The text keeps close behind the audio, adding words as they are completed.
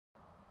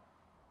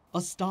A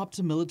stop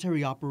to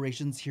military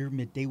operations here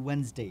midday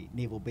Wednesday.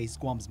 Naval Base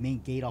Guam's main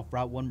gate off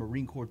Route 1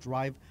 Marine Corps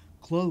Drive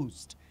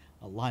closed.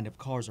 A line of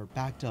cars are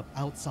backed up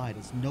outside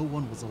as no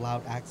one was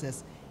allowed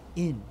access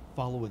in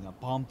following a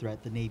bomb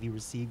threat the Navy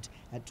received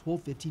at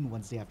 12:15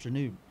 Wednesday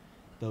afternoon.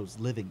 Those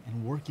living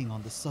and working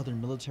on the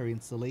southern military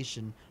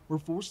installation were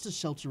forced to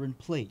shelter in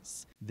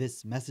place.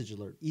 This message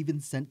alert even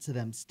sent to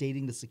them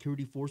stating the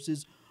security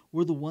forces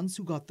were the ones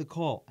who got the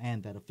call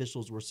and that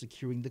officials were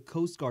securing the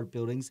Coast Guard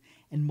buildings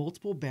and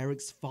multiple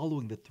barracks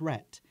following the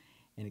threat.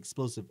 An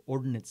explosive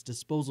ordnance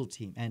disposal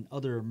team and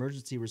other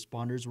emergency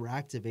responders were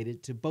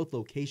activated to both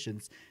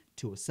locations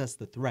to assess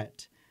the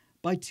threat.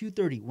 By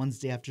 2:30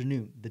 Wednesday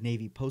afternoon, the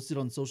Navy posted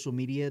on social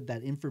media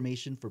that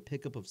information for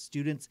pickup of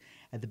students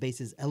at the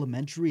base's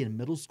elementary and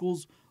middle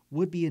schools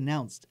would be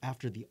announced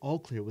after the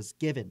all-clear was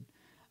given.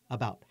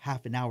 About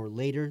half an hour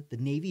later, the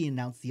Navy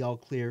announced the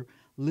all-clear,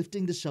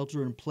 lifting the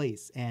shelter in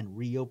place and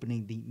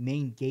reopening the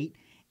main gate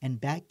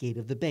and back gate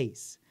of the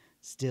base.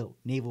 Still,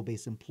 Naval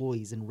Base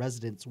employees and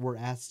residents were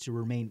asked to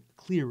remain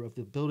clear of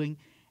the building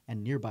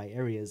and nearby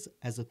areas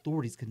as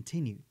authorities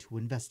continue to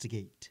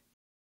investigate.